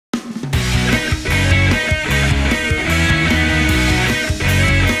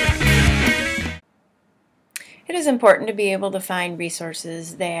is important to be able to find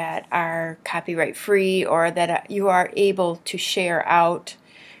resources that are copyright free or that you are able to share out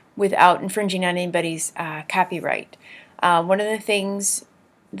without infringing on anybody's copyright. One of the things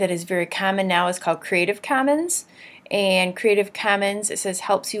that is very common now is called Creative Commons. And Creative Commons, it says,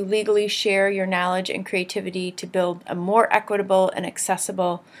 helps you legally share your knowledge and creativity to build a more equitable and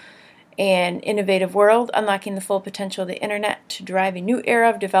accessible and innovative world, unlocking the full potential of the internet to drive a new era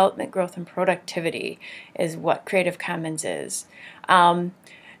of development, growth, and productivity is what Creative Commons is.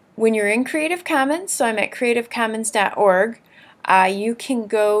 When you're in Creative Commons, so I'm at creativecommons.org, you can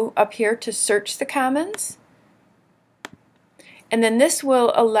go up here to search the commons. And then this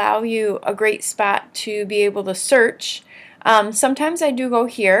will allow you a great spot to be able to search. Sometimes I do go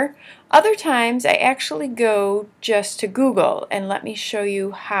here. Other times I actually go just to Google, and let me show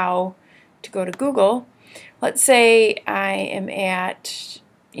you how to go to Google. Let's say I am at,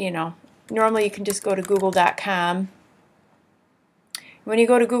 normally you can just go to google.com. When you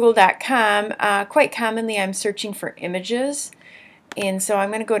go to google.com, quite commonly I'm searching for images, and so I'm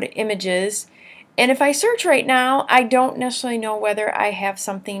going to go to images. And if I search right now, I don't necessarily know whether I have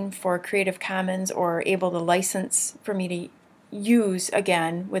something for Creative Commons or able to license for me to use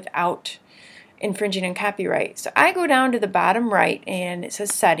again without infringing on copyright. So I go down to the bottom right and it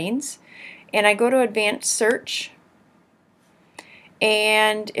says Settings, and I go to Advanced Search.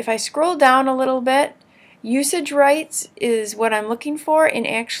 And if I scroll down a little bit, Usage rights is what I'm looking for, and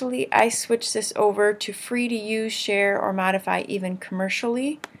actually I switch this over to free to use, share, or modify even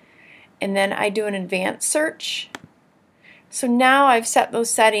commercially. And then I do an advanced search. So now I've set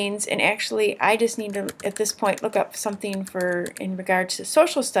those settings, and actually I just need to at this point look up something in regards to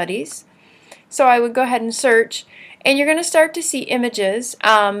social studies. So I would go ahead and search, and you're going to start to see images.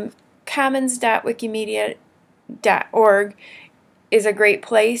 Commons.wikimedia.org is a great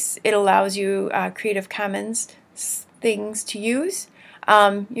place. It allows you Creative Commons things to use.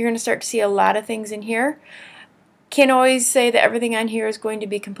 You're going to start to see a lot of things in here. Can't always say that everything on here is going to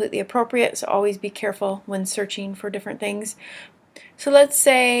be completely appropriate, so always be careful when searching for different things. So let's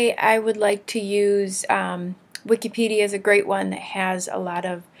say I would like to use Wikipedia is a great one that has a lot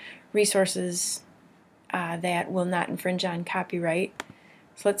of resources that will not infringe on copyright.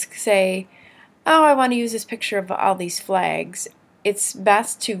 So let's say, oh, I want to use this picture of all these flags. It's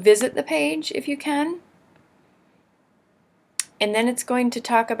best to visit the page if you can. And then it's going to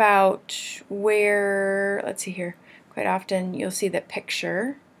talk about where, let's see here, quite often you'll see the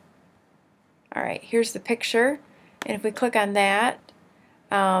picture. Alright, here's the picture, and if we click on that,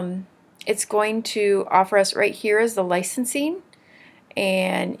 it's going to offer us right here is the licensing,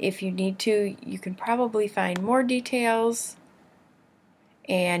 and if you need to, you can probably find more details.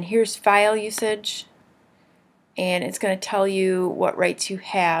 And here's file usage, and it's going to tell you what rights you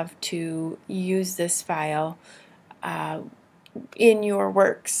have to use this file in your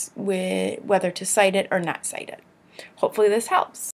works, whether to cite it or not cite it. Hopefully this helps.